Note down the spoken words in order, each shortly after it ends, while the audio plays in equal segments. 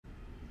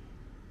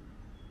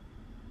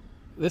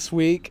This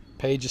week,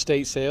 Page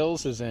Estate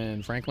Sales is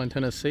in Franklin,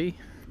 Tennessee,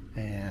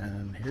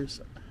 and here's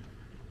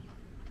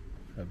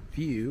a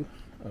view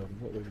of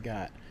what we've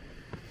got.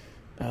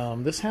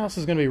 This house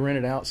is going to be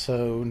rented out,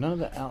 so none of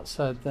the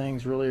outside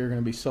things really are going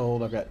to be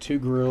sold. I've got two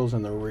grills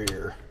in the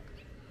rear.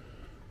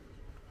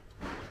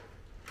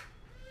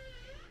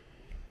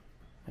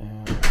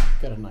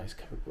 Got a nice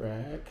coat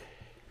rack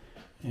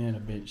and a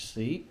bench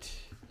seat.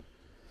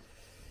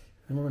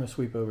 And we're going to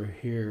sweep over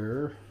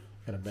here.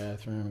 Got a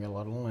bathroom, got a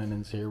lot of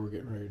linens here. We're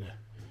getting ready to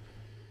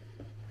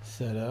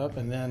set up.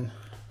 And then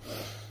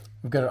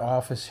we've got an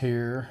office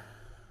here.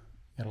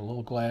 Got a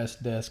little glass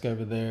desk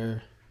over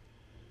there.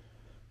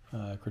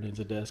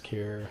 Credenza desk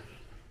here.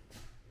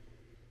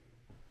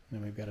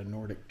 Then we've got a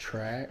Nordic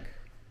track.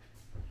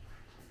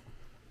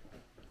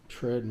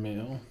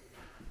 Treadmill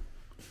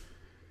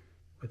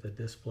with a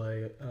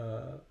display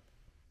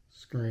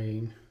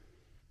screen.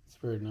 It's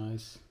very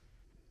nice.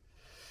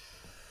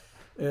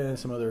 And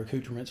some other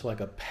accoutrements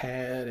like a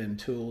pad and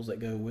tools that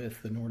go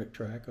with the Nordic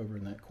track over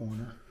in that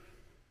corner.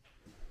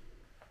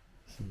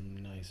 Some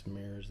nice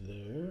mirrors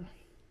there.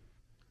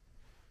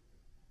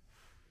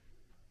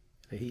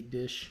 A heat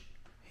dish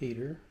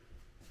heater.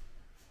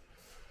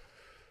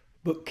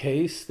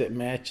 Bookcase that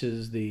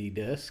matches the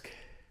desk.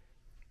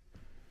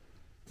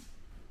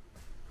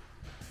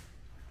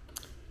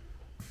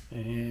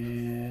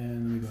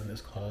 And let me go in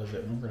this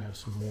closet, and we're going to have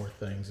some more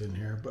things in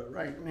here. But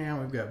right now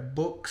we've got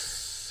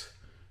books,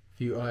 a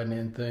few odd and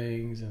end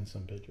things, and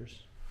some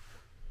pictures.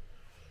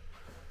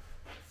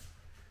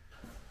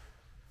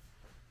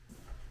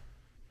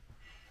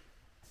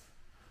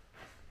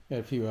 Got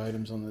a few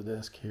items on the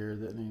desk here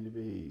that need to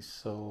be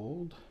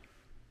sold.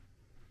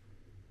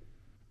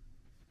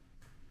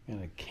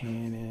 Got a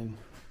Canon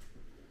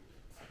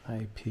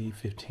IP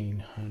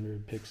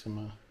 1500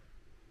 Pixma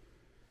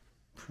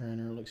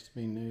printer, looks to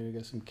be new.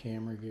 Got some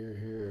camera gear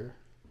here.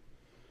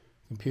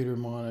 Computer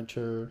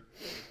monitor.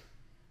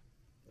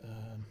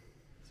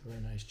 It's a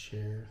very nice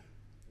chair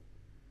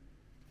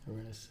that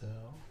we're going to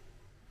sell.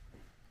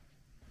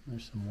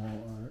 There's some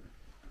wall art.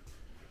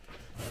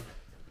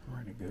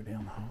 We're going to go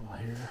down the hall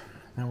here.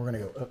 Now we're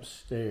going to go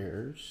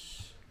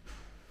upstairs.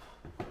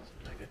 So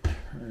take a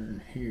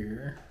turn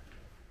here.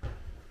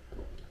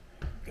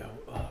 Go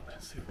up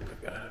and see what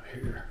we've got up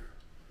here.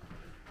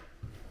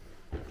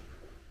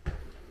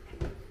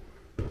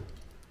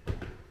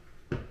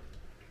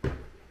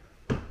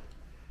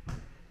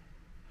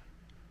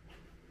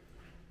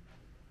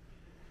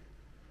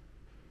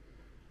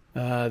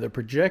 The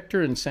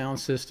projector and sound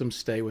system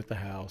stay with the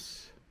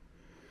house.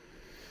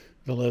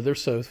 The leather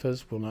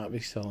sofas will not be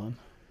selling.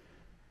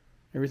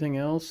 Everything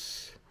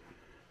else,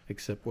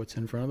 except what's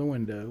in front of the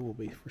window, will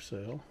be for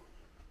sale.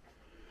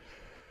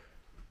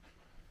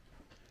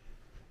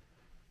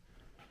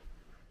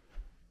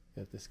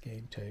 Got this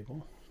game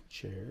table,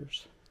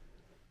 chairs.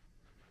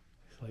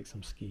 Looks like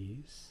some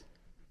skis.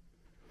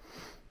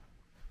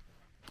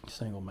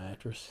 Single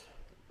mattress.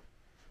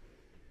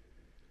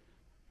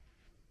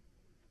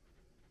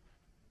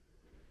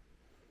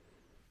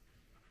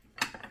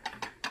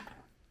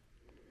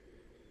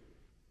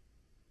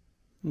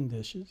 And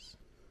dishes.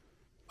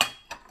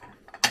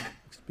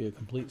 Looks to be a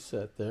complete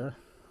set there.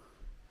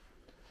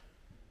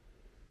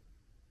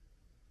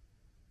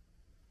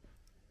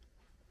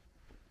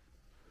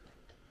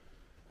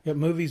 Got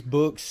movies,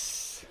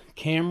 books,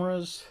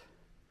 cameras,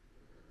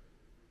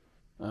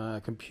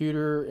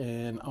 computer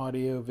and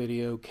audio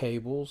video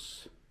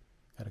cables.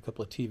 Got a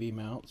couple of TV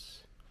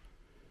mounts.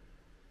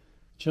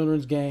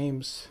 Children's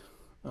games,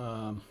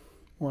 more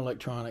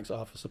electronics,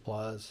 office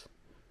supplies,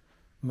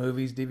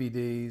 movies,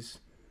 DVDs.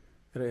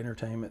 Got an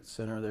entertainment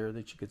center there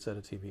that you could set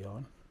a TV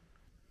on.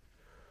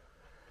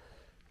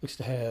 Looks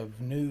to have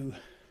new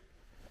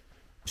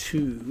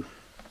 2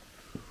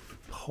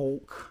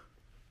 Polk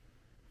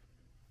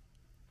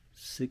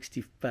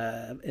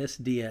 65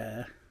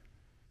 SDI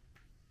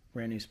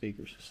brand new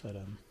speakers. Set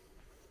them.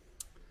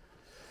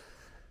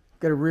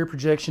 Got a rear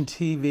projection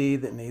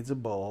TV that needs a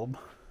bulb.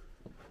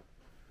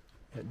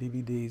 Got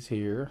DVDs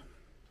here.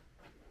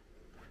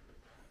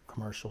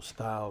 Commercial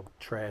style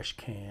trash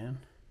can.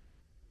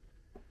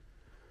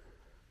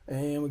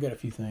 And we got a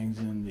few things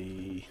in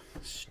the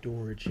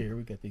storage here.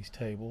 We got these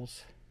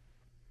tables.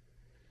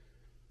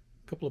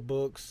 A couple of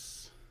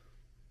books.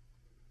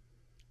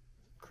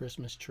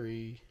 Christmas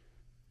tree.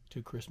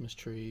 2 Christmas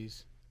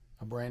trees.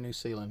 A brand new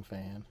ceiling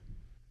fan.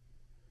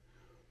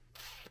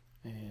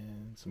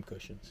 And some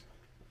cushions.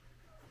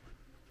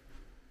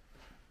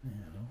 Now,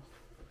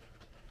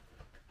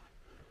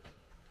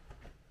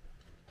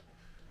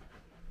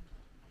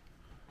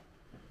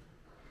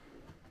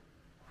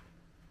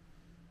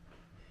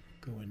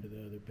 go into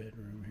the other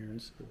bedroom here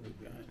and see what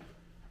we've got.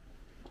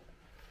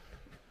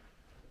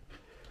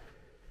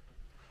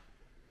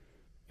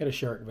 Got a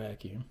Shark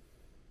vacuum.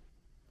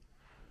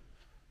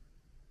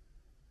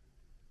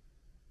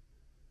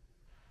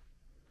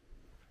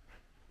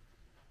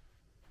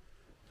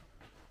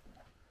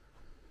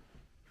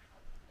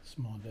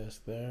 Small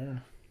desk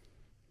there.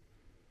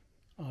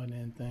 Odd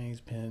end things,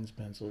 pens,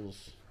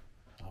 pencils,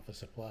 office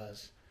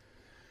supplies.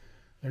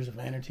 There's a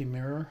vanity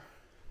mirror.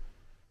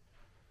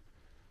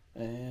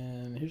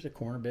 And here's a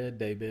corner bed,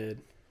 day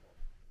bed.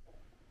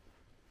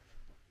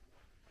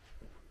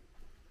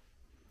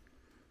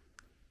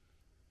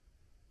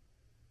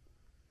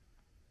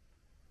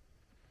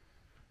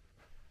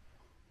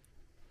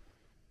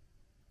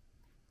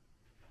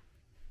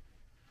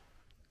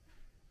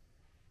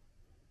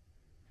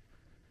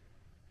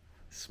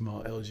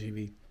 Small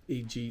LG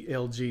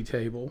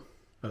table,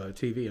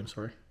 TV, I'm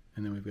sorry.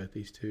 And then we've got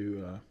these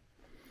two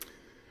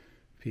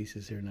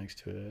pieces here next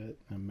to it,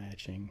 a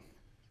matching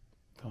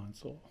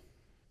console.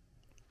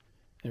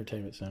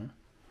 Entertainment center.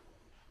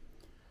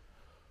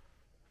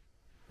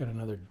 Got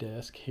another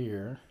desk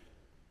here.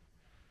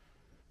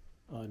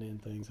 Odd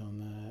end things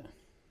on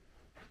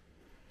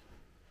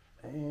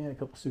that. And a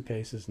couple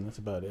suitcases, and that's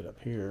about it up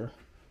here.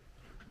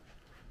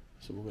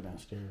 So we'll go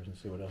downstairs and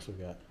see what else we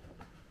got.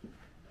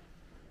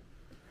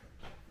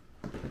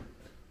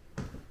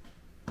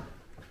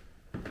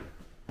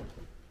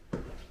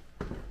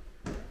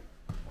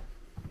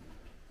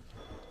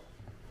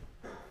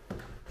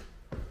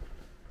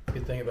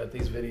 Good thing about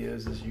these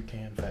videos is you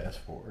can fast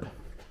forward.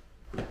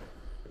 And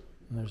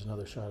there's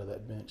another shot of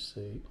that bench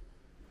seat.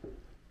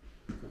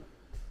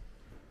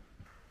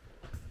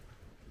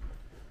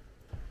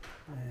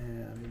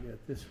 And we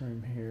got this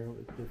room here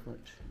with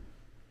different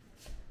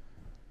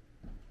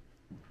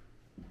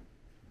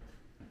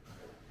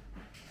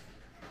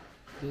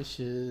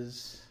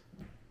dishes,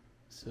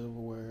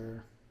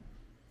 silverware.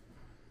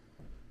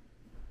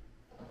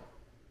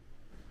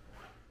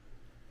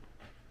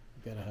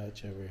 Got a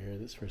hutch over here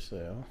that's for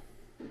sale.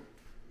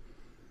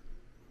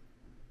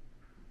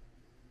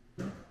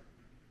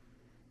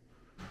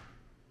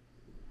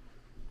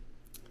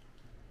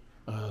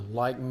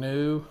 Like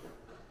new,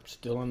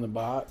 still in the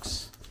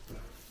box.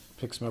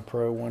 Pixma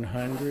Pro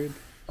 100.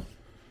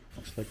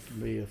 Looks like to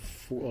be a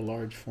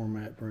large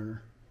format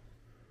printer.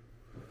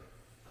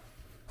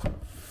 Got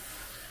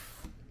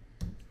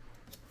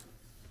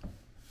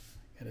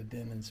a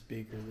Denon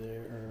speaker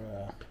there,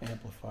 or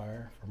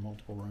amplifier for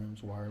multiple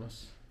rooms,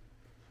 wireless.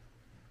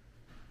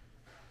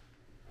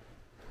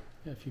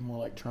 Got a few more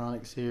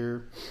electronics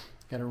here.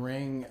 Got a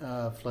Ring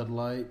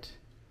floodlight.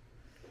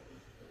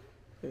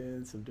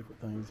 And some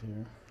different things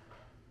here.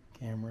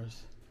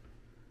 Cameras,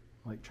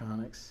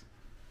 electronics,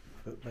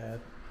 foot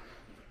bath.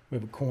 We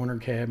have a corner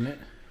cabinet.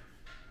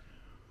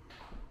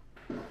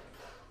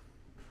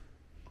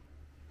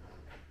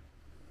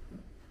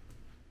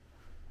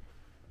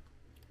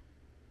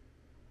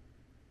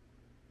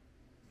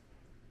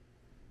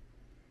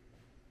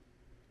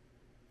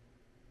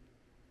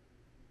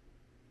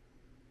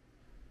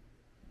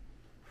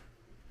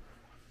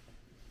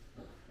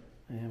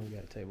 And we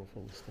got a table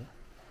full of stuff.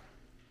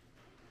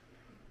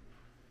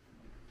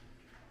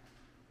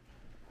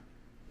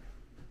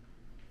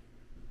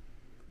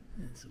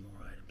 And some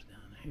more items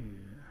down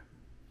here,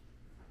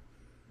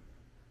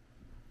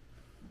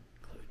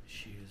 including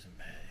shoes and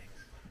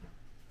bags.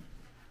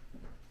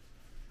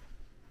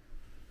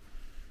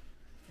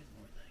 Get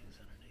more things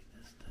underneath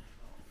this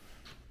table.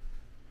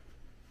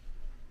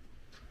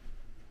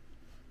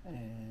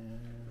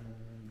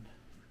 And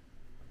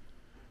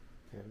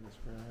have this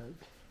rug.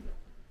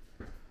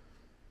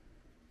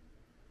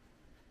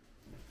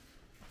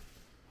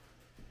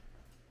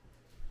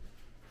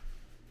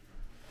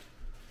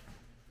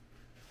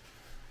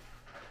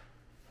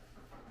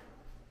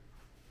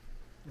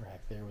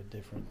 Rack there with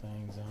different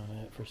things on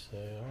it for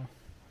sale.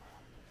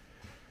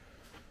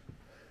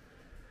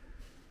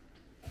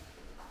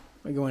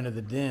 We go into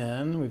the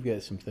den. We've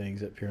got some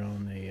things up here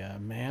on the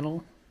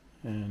mantle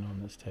and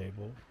on this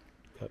table.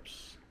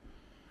 Cups,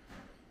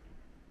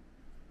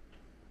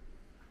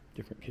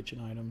 different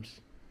kitchen items.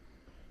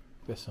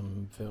 Got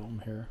some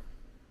film here.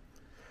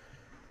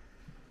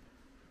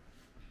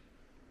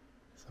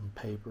 Some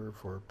paper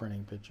for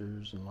printing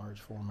pictures and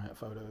large format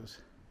photos.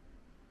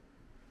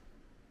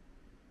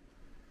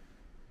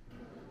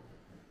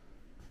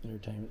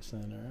 Entertainment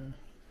center. And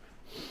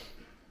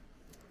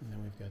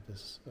then we've got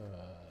this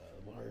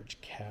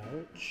large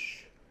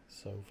couch,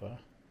 sofa.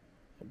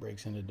 It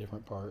breaks into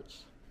different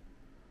parts.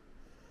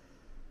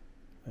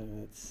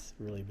 And it's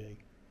really big.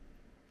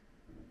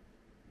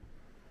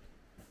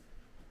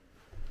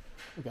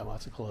 We've got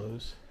lots of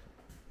clothes.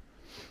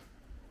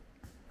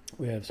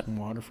 We have some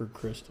Waterford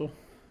crystal.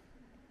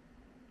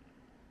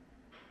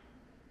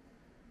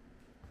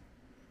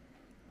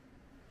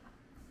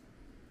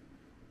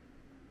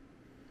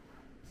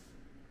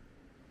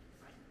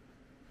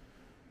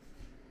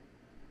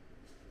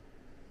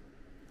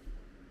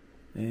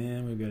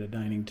 And we've got a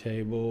dining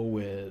table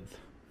with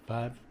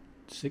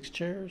 6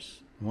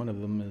 chairs. One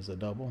of them is a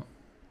double.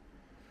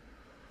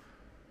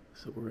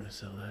 So we're going to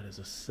sell that as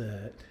a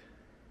set.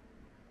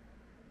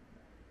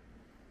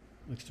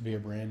 Looks to be a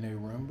brand new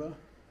Roomba.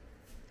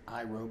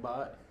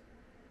 iRobot.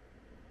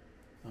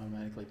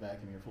 Automatically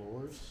vacuum your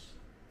floors.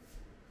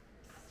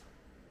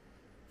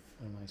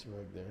 A nice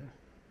rug there.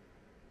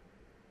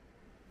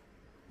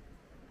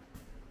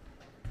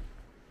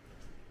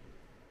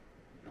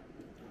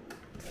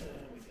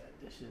 We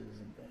got dishes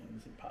and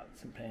things and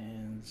pots and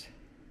pans.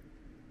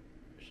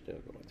 Still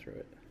going through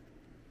it.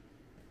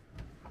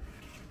 So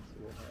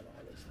we'll have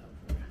all this out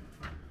there.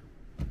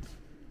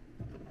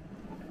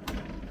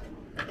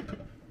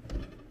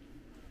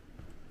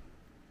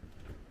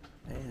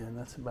 And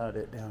that's about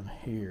it down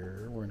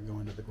here. We're going to go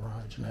into the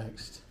garage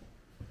next.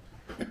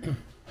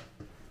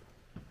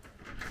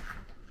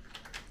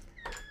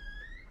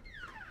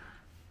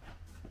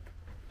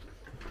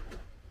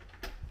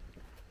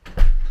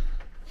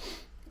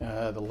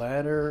 The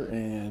ladder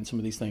and some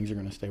of these things are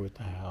going to stay with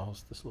the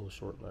house. This little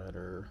short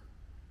ladder,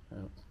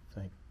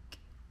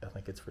 I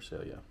think it's for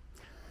sale, yeah.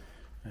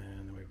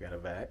 And then we've got a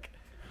vac,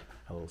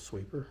 a little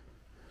sweeper.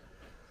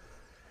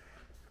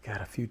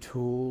 Got a few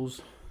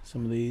tools.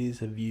 Some of these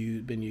have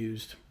been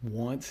used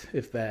once,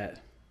 if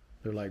that.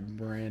 They're like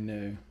brand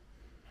new.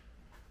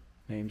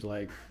 Names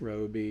like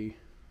Ryobi,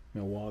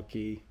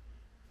 Milwaukee,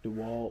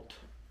 DeWalt.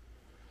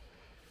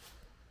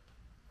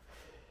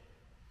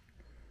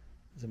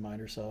 There's a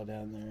miter saw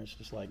down there. It's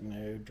just like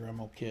new.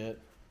 Dremel kit.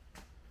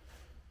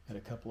 Got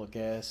a couple of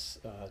gas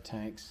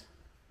tanks.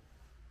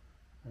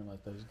 I'm gonna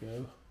let those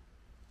go.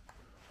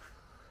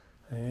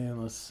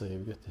 And let's see,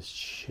 we've got this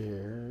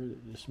chair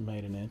that just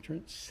made an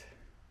entrance.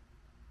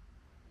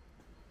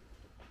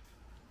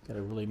 Got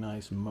a really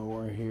nice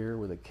mower here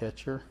with a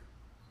catcher.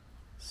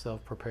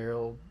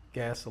 Self-propelled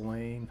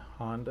gasoline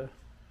Honda.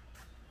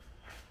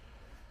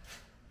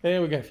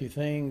 And we got a few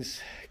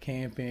things,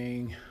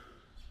 camping,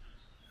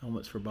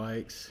 helmets for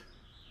bikes,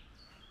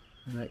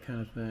 and that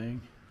kind of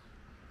thing.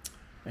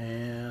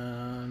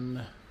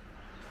 And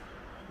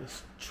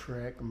this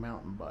Trek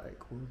mountain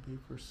bike will be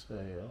for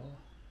sale.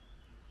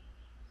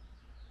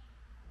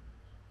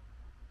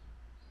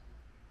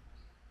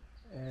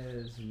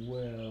 As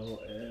well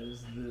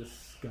as this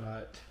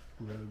Scott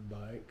road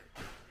bike.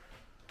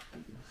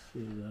 You can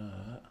see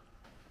that.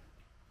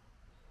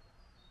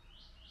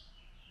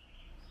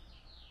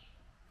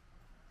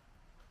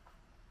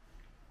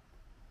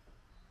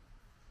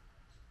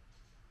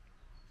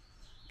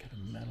 Got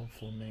a metal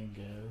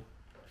flamingo.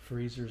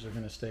 Freezers are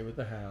going to stay with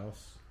the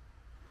house.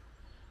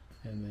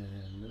 And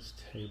then this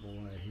table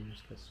right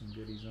here's got some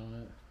goodies on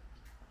it.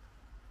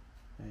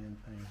 And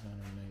things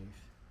underneath.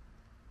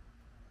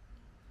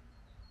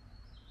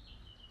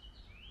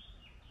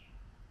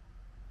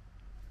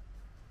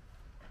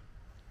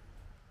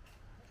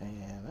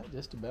 And that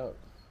just about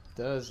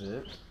does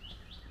it.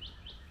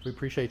 We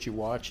appreciate you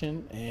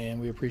watching,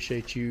 and we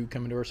appreciate you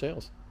coming to our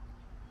sales.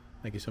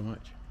 Thank you so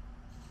much.